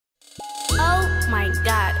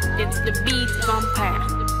it to the beat, vampire.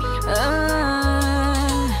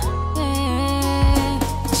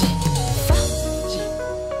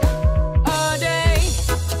 All day,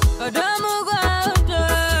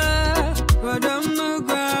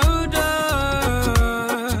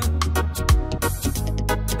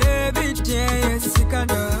 every day is sick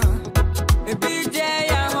of every day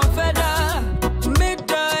I'm a feather.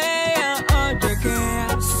 Midday I'm the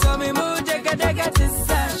game. So me move jaga to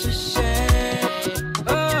sash.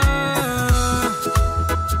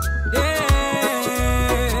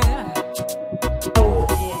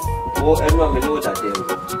 Oh, everyone may know that they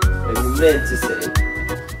and you meant to say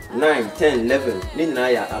 9, 10, 11.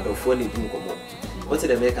 Ninaya out of 40 didn't come. What's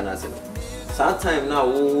the American answer? Sometime now,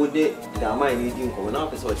 would they Gamma needing come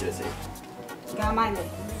up is what you say. Gamma.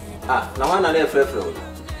 Ah, now one other free.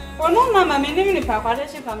 Oh, no, Mamma, my name is Papa.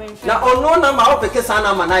 Now, oh, no number, I'll pick a son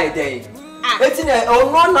of a night day. It's in a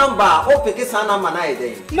no number, I'll pick a son of a night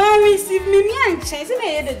day. Mary, receive me and chase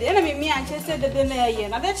the enemy, me and chase the dinner,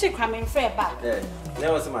 and I bet you coming fair back.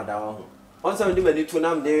 There was my down. On some do many to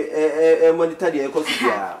name the monitor the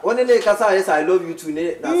ecosia. Only the Casa is I love you to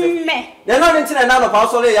me. They're not into another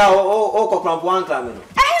parcel or one climbing.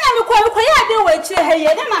 I am quite quiet, they were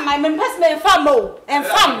here, my members may farm and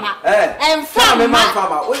farmer and farmer, my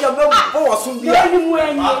farmer. We are no soon be anywhere.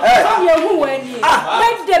 Wait,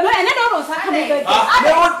 the man, I don't know something.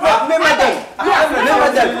 Remember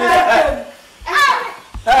them.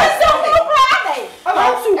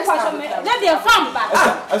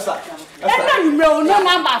 No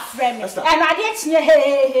number friend. And I get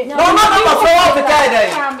here. No number for the guy.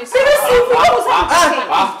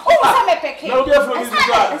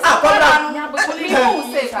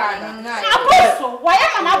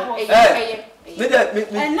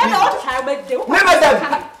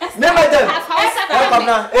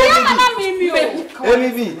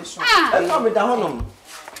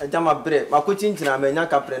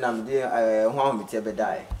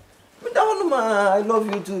 I love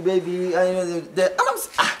you too, baby. I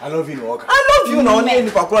love you, no. I love you, no. Hey!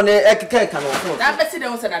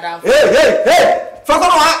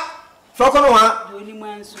 Falcon,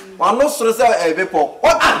 I'm not so sad.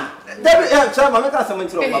 What?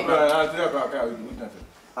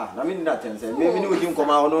 I mean, that maybe we can come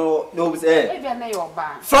out. No,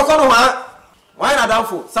 Falcon, why not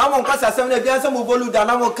doubtful? Someone can say something against some who that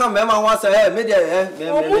I will come. Emma wants a hey,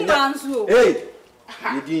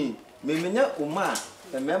 you Memenya Uma,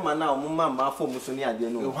 the member now, Mamma for Musonia, dear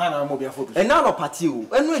no, Hana Mobile photo. And now, party, and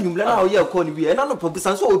when you now, you're calling me, and I'm not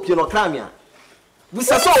Popisan so open or clamia. We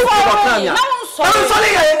saw so clamia. I'm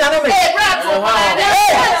sorry,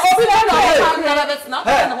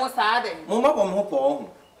 Mamma from Hopo.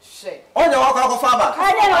 Oh, the walk of Father. I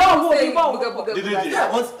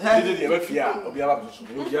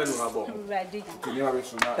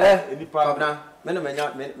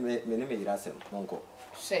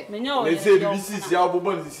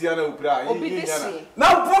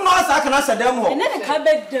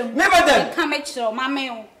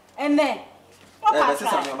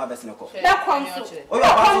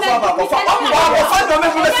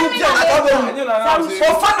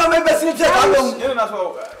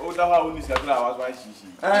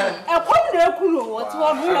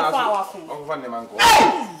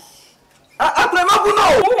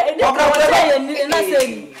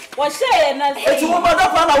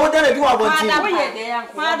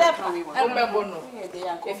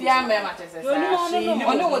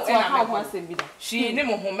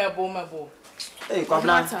hey,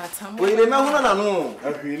 Cobra, we remember no.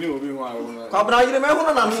 Cobra, you remember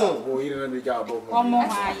no. We didn't be job. One more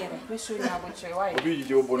higher. We should have a try.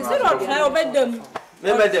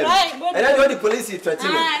 And I know the police is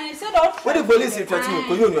threatening. What the police is threatening?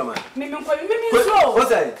 Could you, man? What's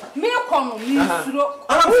that? Me come,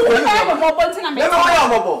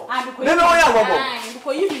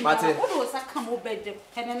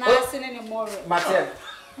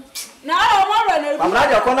 no, I'm not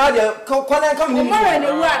your corner coming.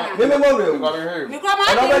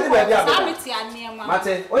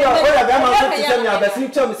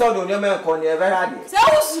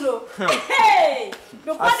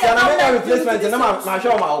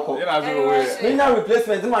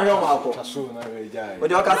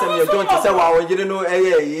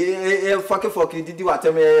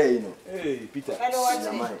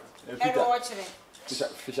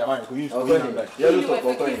 Fisherman, who used to be number. Yellow top,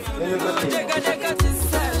 okay.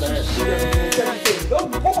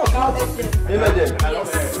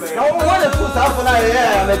 Now, what is put up for now?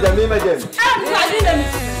 Yeah, I made them.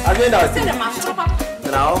 I mean,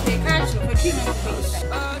 now.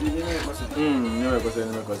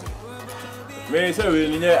 Me say we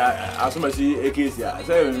ni asomasi ekesia.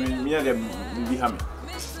 Say me dem bi ha me.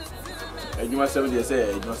 Ejuma 7 day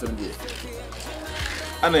say ejuma 7 day.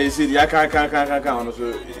 Ana isi dia kan ono so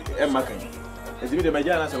e makan. Ezi bi de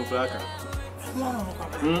maja na sem fura kan.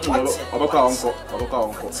 Obaka onko.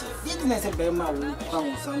 Did na say be ma wo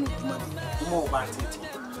kan san juma di. Mo ba tete.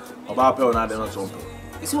 Oba pe ona de no sompo.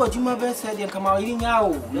 Isi wa juma be say de kama iri nya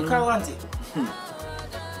o. You can want it.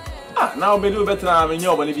 Now be do better me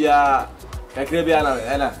nyo boni bia. Kakre bia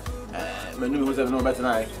na menu ho se no better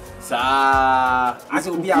na. Sa as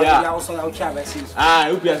obi a also ya ucha be si.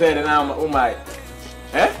 Obi a say de na o mai.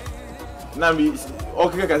 Na mi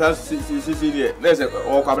okay kasa si de. Na say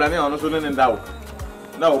o kwabra ne ono so ne ndawo.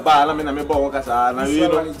 Na o ba na me bo wo kasa na wi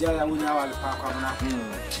no. Ja wunya wale pa kwa na.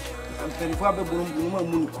 Amtani fo be buru ma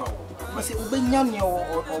mu kwa. Ma say obenya ne o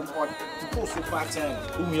boso pa ten.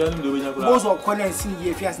 Umuya ni de obenya kula. Boso kona nsi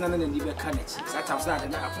ye fias na na ndi be kanachi. Sometimes na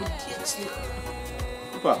na appreciate.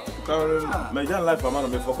 Papa, my young life,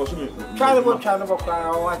 man, me focus me. Try to cry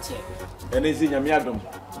or watch it. And they see Yamiadum.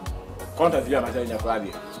 Contact you, my young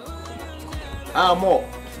Friday. More,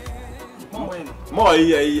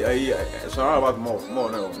 sorry about more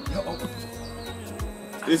now.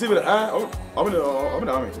 You see, it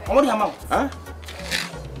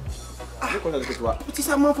is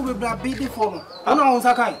a month of a baby for I know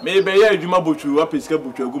Sakai. Maybe you mabuchu up his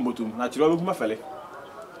cabuchu gumbotum, natural my fellow.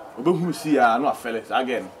 Who see no fellas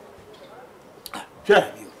again. Sure,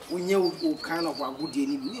 we knew kind of a good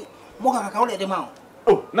day. More can call it them out.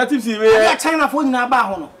 Oh, not Tipsy, we are China for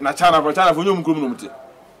Nabahono. Not China for you, community.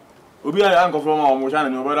 Obi uncle from our Moshan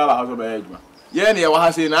and your brother house of Edma. Yenny, I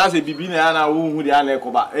was saying, as a bibina who the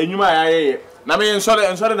Anacoba, and you might. Name and sorry,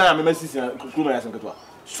 that I'm a message and Kuma and Katua.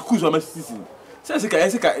 Schools are messaging. Says,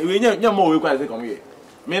 we know more required to come here.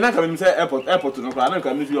 Me na come say airport to no plan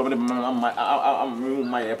come to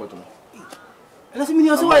my airport. Let's mean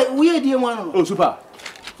you so we dey one. Oh super.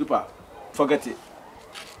 Forget it.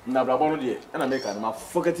 Na bra bono dey. Na make am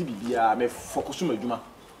forget it bibia me focus my juma.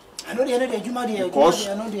 I know the juma dey. I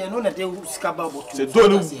know that they skaba bot. Say do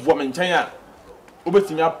no woman chan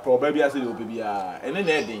obetimi aproba bia say obi bia ene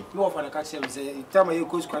na edin. You offer the catch say time you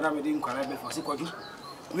go school na me dey nkwana be for say kwaju.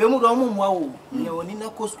 We mu do mu wo ne woni na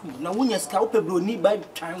ko school na wonya ska opebro ni ba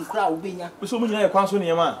twan kra wo benya so mu nyina e kwanso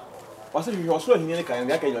ne ma wase hwe oso ni ne kan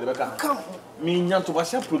ga kan yode beka mi nya to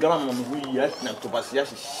basia program ma mu yi na to basia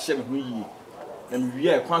hye me hu yi na mi wi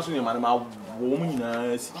e kwanso ne ma na ma wo mu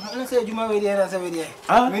nyina si na say juma we dey na say we dey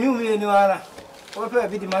me ni wala o pe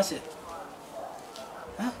bi di ma se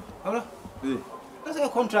hola na say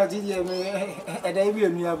contract dey me e dey bi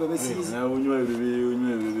enu aba be si na onyu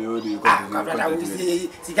bebe o dey ko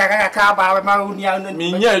si ka ba ma uni an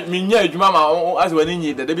mi nya adwuma ma as wani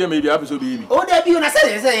nyi da bia me bia episode bi o da bi na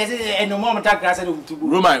say eno mo mta kra say do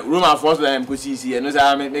tubu Roman force dem ko si eno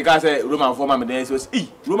say me ka say Roman for ma me den so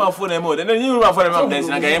Roman for na mo den ni Roman for na me den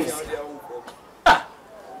na ga yem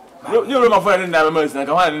ni Roman for na me na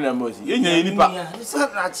ka wan na mo si enya nipa say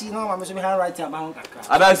na chi no ma me so me handwrite about kakra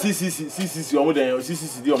ada CCC omo den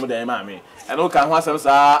CCC di omo den ma me eno ka ho asem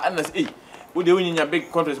sa na say wo de wonya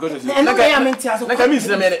big contract na ka ya menti aso na ka mi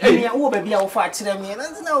sina me me wo ba bia wo fa kire me na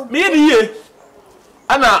me ye ye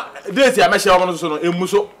ana date ya me hye omo so no emu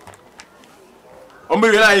so omo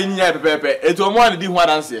we na nya pepepe eto omo an di hu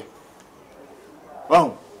adanse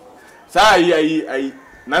wow sa ayi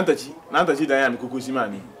nantachi dan ya me kokosi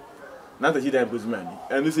mani nantachi dan kokosi mani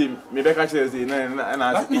enu se me be ka kire se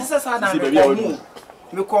na si be bia wo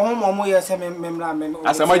me ko ho mo ye se me mra me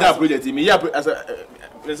asamaja project me ya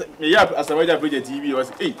asamaja project TV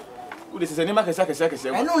was wo de se ne ma kesa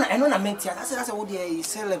eno na menti asa wo de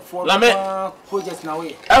sell for project na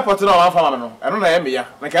we airport na wan fama no eno na ye me ya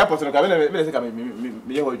na ka airport no ka me se ka me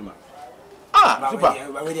ye ho adwuma super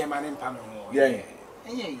we de man pam yeah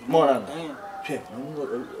mo na che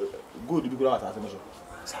good bi kula ata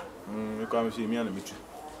so me ko am si mi ana mitu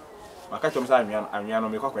maka chom sa anwia no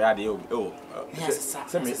me kwakọ ya de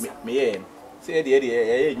se me ye se de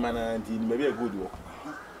ye adwuma na nti me be good wo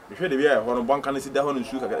hwe de bia ho no bonka na si da ho no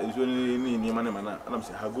nsu kaka nsu ni ma na am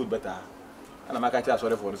say ha good better ana maka cha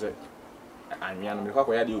sorry for say anwia no me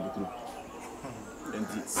kwakọ ya de obi kuru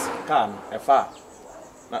enti kan e fa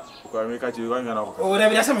na ko me ka chi wanwia na ko o de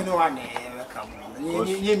bia se me no wa ne ka mo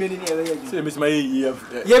ye me ni e se me sima ye ye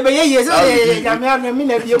se ya me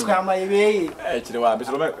na bi ko ama ye Kyerewaa be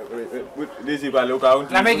so me desi kwa le ka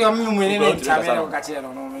na me ke mu ni ne cha me ka chi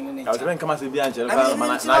no me ni ka se kama se bia nche ka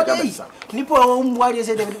mana na ga besa ni po o mu wa de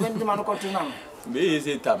se de be ma no ko tu na be ye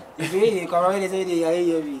se tam be ye ko wa de se de ya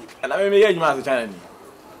ye bi na me ye adwuma so chana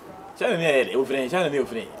ni ye ofren chana ni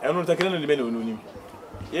ofren enu ta kire no de be no ni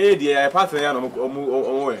ye de ya partner ya no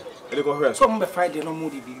omo we ele ko hwe so mo be Friday no mo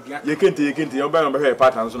di bi ye kente yo ba no be hwe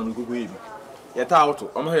pattern so no me kuku yebi ye ta auto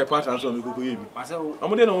o mo hwe pattern so no me kuku yebi o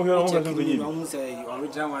mo de no hwe no hwe so kuku yebi o mo say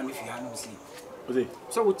original one if you have no see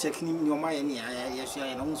so we check ni o ma ye ni ya so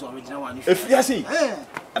ya no mo so original one if ya see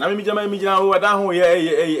ana me jama o da ho ye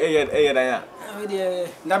dan ya de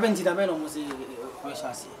na benti da be no mo say we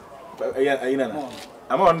sha see ayina na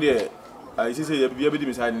ama on de I see say bia be di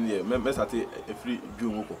miside ni me start e free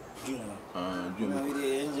dwum ko dwum na we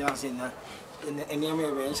de engineer say na eni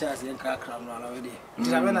me be sha see kra no na we de ndi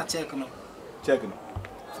da be na check no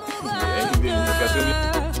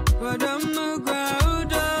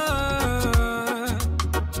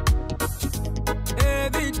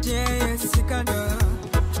every day is second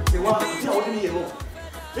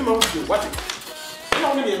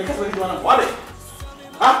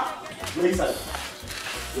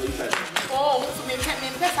Oh, me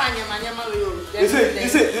pesa nyama we. This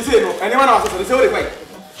no. Anyone else say say what dey fight?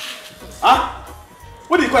 Ah?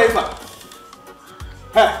 What dey fight for?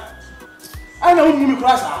 Hey. I know who me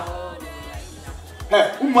cross ah.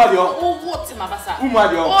 Hey, umma dio. Oh, what mabasa. Umma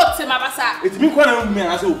dio. What mabasa. It me kwa na me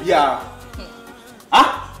na say obi ah.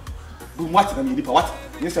 Ah? Bu what na me lipa what?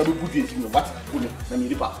 Yes, I do good things no what? Na me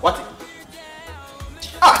lipa what?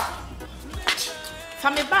 Ah.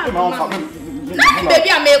 Fami ba. Baby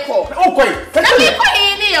I make call. Oh koi. Na me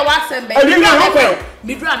koi ni ya wasem be.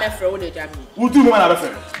 Me drum me frɛ wo de jam. Wo tu mo na be frɛ.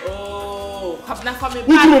 Oh, kapna fami ba.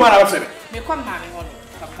 Wo tu mo na be frɛ. Me kom ma me ho no.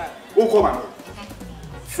 Papa. Wo ko ma.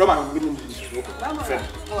 Frɛ ma me ni.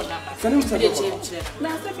 Oh na. Fani wo say. Na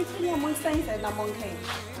se fi fi mo sai sai na mon kai.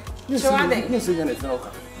 Ni se yana na oka.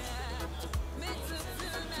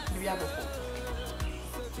 Bia bo.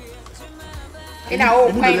 Ina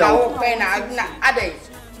o kwai na adai.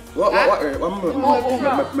 What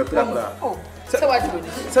me pra. Oh. So what do you?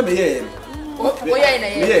 Say me here. Wo ye na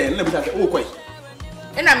ye. Yeah, na bi say o kwai.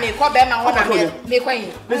 Ina me ko be ma ho na me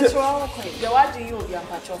kwai. The what do you be on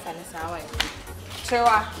patrol for this hour?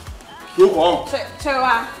 Kyerewaa. Yo ko.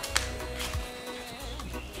 Kyerewaa.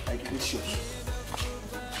 I get shoes.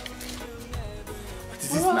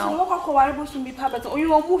 Now what ko ware bo so bi pa bet o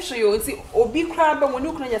you omu hwe yo nti obi kra ba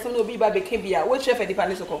woni kra nyasem na obi ba be ka bia wo chef edipa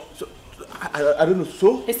ne soko. I don't know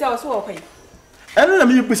so. Ese o so o kwai. Eno na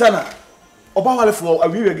me bisa na oba wale fo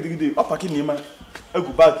awiwe gidigidi o paki ni ma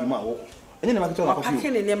agu bag mu awo. Enye na ma keto na kofi. Paki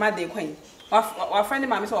ne ma de kwai. Wa friend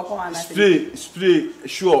ma me so o ko wana spray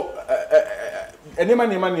sure ene ma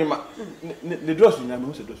ne dress nya me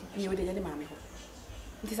ho se dress. Ni o de je ne ma me ho.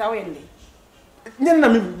 Nti sa wo ye ne. Nye na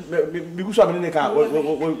me guso amene ne ka wo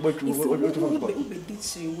be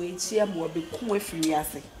ditchi we chia mo be ku afiri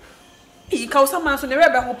ase. E ka usama so ne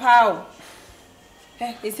rebe ho pa o.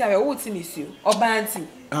 Esi awe wo ti misiu oba anti.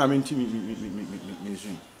 Ah me nti me zu.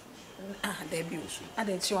 Ah there be osu.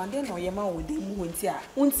 Ade chi wan dey no ye ma wo dey mu ho nti a.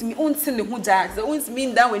 Unti ne ho ja. Unti mi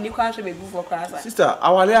ndan we ni kwa hwe be gu for class. Sister,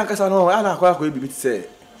 awale ankasa no ana akwa e bibi ti say.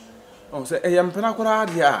 Oh say e yam pena kora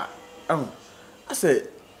de a. I say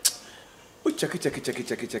o check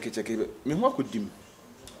me ho akodim.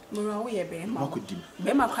 Mura wo ye be ma. Akodim.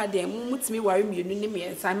 Be ma kwa de mu mutimi ware mienu ne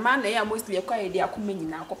me san ma na ya mostly e kwa ye de akoma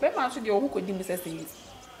nyina akọ. Be ma so de o ho kodim se say.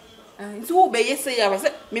 Nti wo be ye say ya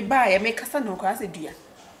say me ba ye me kasa no kwa se dua.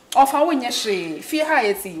 Ofa wo nye hwe. Fi ha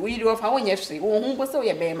ye ti. Wo yi ofa wo nye hwe. Wo hu bo se wo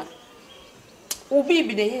ye be ma. Obi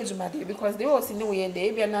bi de ye ejuma de because they all see no we dey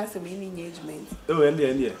e bia na asem ni engagement. Oh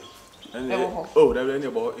ende. Oh, that be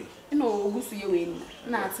bo e. No ogusu ye we ni.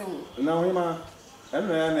 Na ate ho. Na ho ma. Na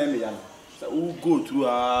me ya. So we go through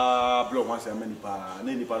a block once a many pa.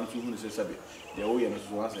 Na ni pa no tu hu ne se sabe. They wo ye no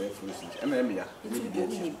so once a full city. Na me ya.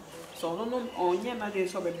 So no onye na de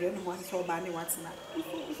so bebre no mo so ba ne watina.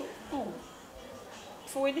 Oh.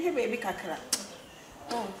 For we dey baby kakra.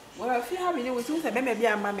 Oh, well if you have any we think say be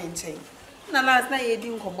bia ma me nchen. Na last na ye di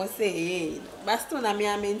nkomo say but still na me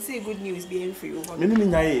amenti good news being free over. Me ni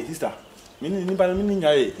nyae sister. Me ni ba me ni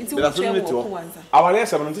nyae. Be la so me to. Awale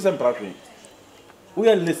se no ntse mpratwe. We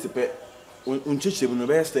are list pe unchiche mu no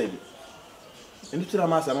be Esther bi. Ndi tira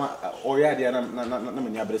ma sama oya de na me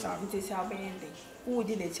nya bresa. Nti se abende. Wo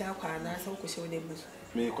di na chi akwa na so ko she wo de mu.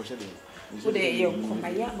 Me ko she de. Wo de ye ko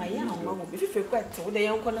maya ho ma be fife kwat wo de ye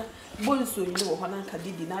ko na bonso ni wo ho na nka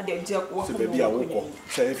didi na de je ko se be bia wo ko.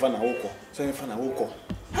 Se fa na wo ko.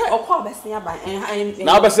 Okọ besia ba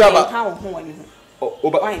na besia ba ha wo ho wani ho.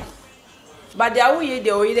 Oba. But the way they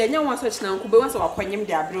are, they don't want such now. Kube wants to acquire them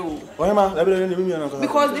their bro. Why ma?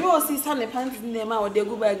 Because they will see some pants in them or they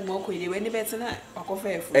go back more quickly when they better not.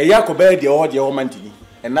 A yakobe the old your mantini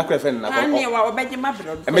and nakre friend. And you are begging my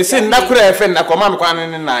brother. And me say nakre friend, a command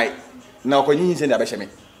quan night. Now, can you send a beshame?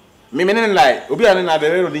 Me like obi an na the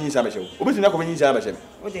road in Samecho. Obi na come in Samecho.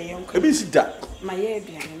 What the young Obi sit da. my ear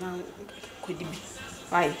be now could be.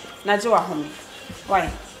 Why? Na jo ahom. Why?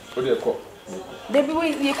 What dey call? They be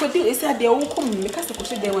you could do is that they will come because the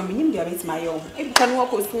question they want me to be my own. If you can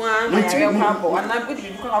walk with one, my harbor, and I'm going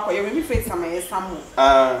to come up for you. Face some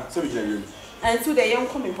So we can. and so the young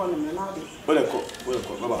coming from them now. What dey call?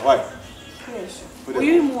 Why? Yes.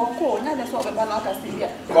 You more cool, now that's what we're going to see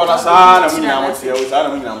here. Kona sana mimi na mtu ya sana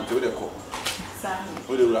mimi na mtu ule ko. Sana.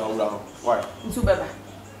 Ule ula. Why? Ntu baba.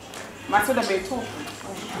 Masoda beto.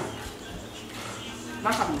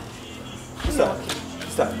 Makam. Sister,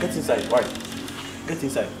 get inside. Why? Get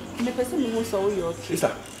inside. The person who saw you okay.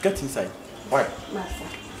 Sister, get inside. Why? Master.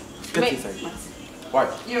 Get inside. Why?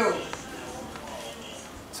 You.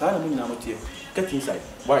 Sana mimi na mtu ya. Get inside.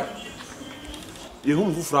 Why? You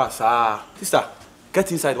home who fra sa. Sister,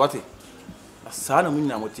 get inside. What? Sana mimi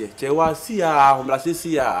na mtu ya. Kyerewaa si ya, homla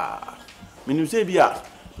si ya. Minu se bia.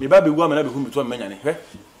 Me ba be wu amana be hu bitu amanya ne. Hwe.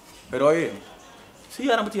 Pero ye. Si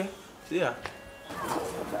ya na mtu ya. Si ya.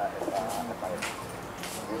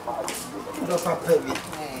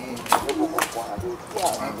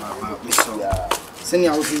 Send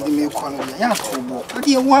you out to the economy. I have to walk. I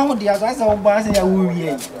didn't want the other as I was in a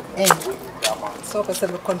wee. So, for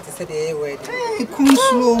some countries, they were. Hey, come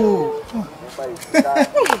slow.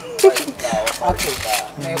 Okay,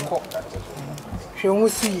 may cook. She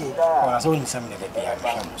won't see. I saw in some of the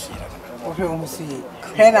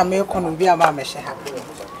When I make on be a mamma.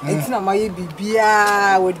 It's not my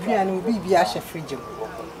BBA would be an BBA chef.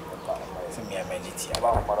 Send me a minute.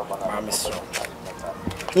 Mamma, so.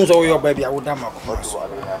 Who's all your baby? I would have my course.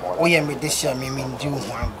 Oh, yeah, me this year, me mean do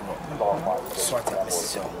one grow. Sort of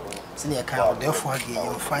so. Senior cow, therefore,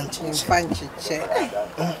 you find check.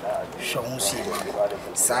 Show see.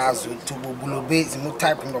 Saz to Bulu base, no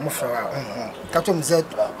type in the Mufra. Captain said,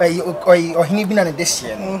 or he been on this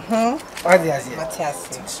year. Matthias,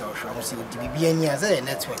 so shall see what be any other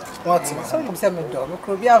network. What's some seven dog?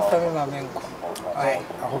 Could be out from my men. I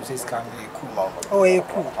hope this can be cool. Oh, a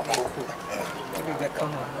cool.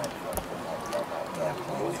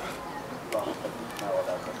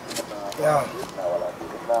 Yeah.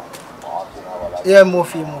 Yeah,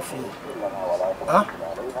 Mofi. Huh?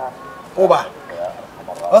 Oba.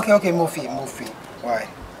 Okay, Mofi. Why?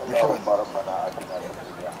 You sure?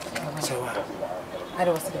 So, I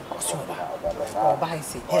don't see the buy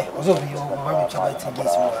say. yeah, also you have to try to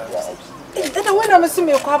Then when I'm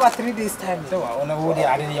assuming you have 3 days time. so I know the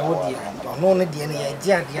idea would be no need any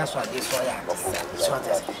idea so this so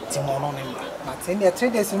Timon him. But in the 3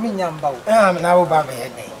 days, you mean Yamba. Now Baba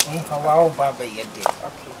head. Wow, Baba head.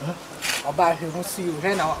 Okay. About who see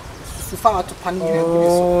you now. To far to panic.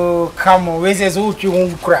 Oh, come on, where's his old you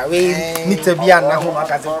won't cry? We need to be an home.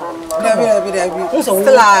 Still,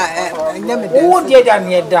 oh, dear,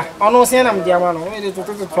 Daniel. I know, send them the amount of way to the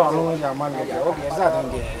money.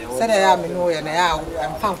 Said I am in way and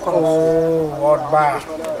I'm found. Oh, what bar?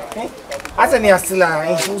 As an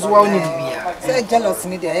Yastila, who's one in the Say jealous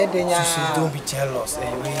in the head. Don't be jealous. We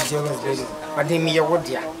jealous, baby. But they me what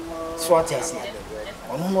dear. Swat as it.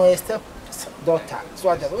 Oh, no, Esther. Daughter, so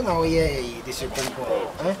I don't know, yeah, this is a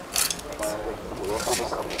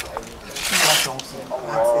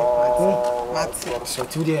so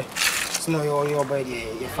today, so your body,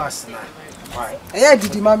 you're fast now. Why? I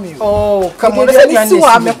did the mammy. Oh, come on,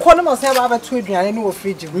 I'm a corner myself. I have a 2 and I know a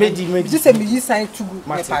fridge. Maybe just a me sign to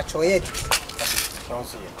my patch or yet. Don't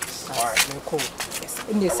see it. All right, cool.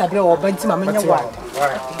 In the Sabra or Benty, my man.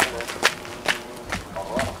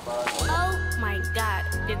 Oh my God,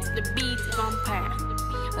 it's the beat vampire.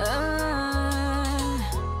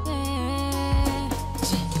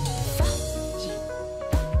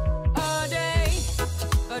 All day,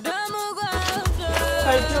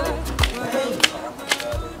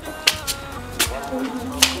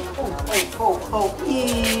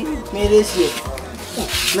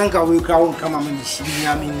 Nanka we crown come on the city.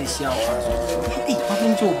 I mean, this year. What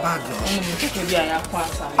into a bag?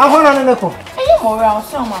 I want to know.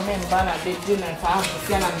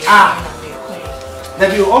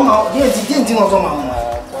 That you all didn't know some.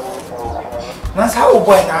 That's how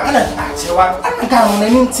boy now. I can't on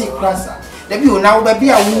any tea crasser. That you now be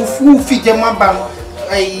a full feet in my bag.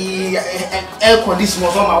 Air conditioner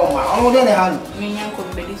on my own. I don't know. Me,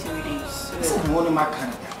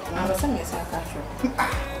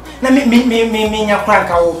 crank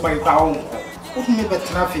out my crown. What me but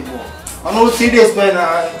traffic? I know 3 days when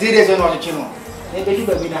 3 days when on the channel. They do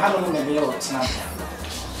be a hand on the video. Snap.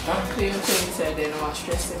 You said they don't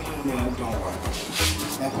stress me. Don't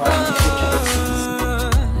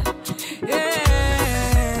worry.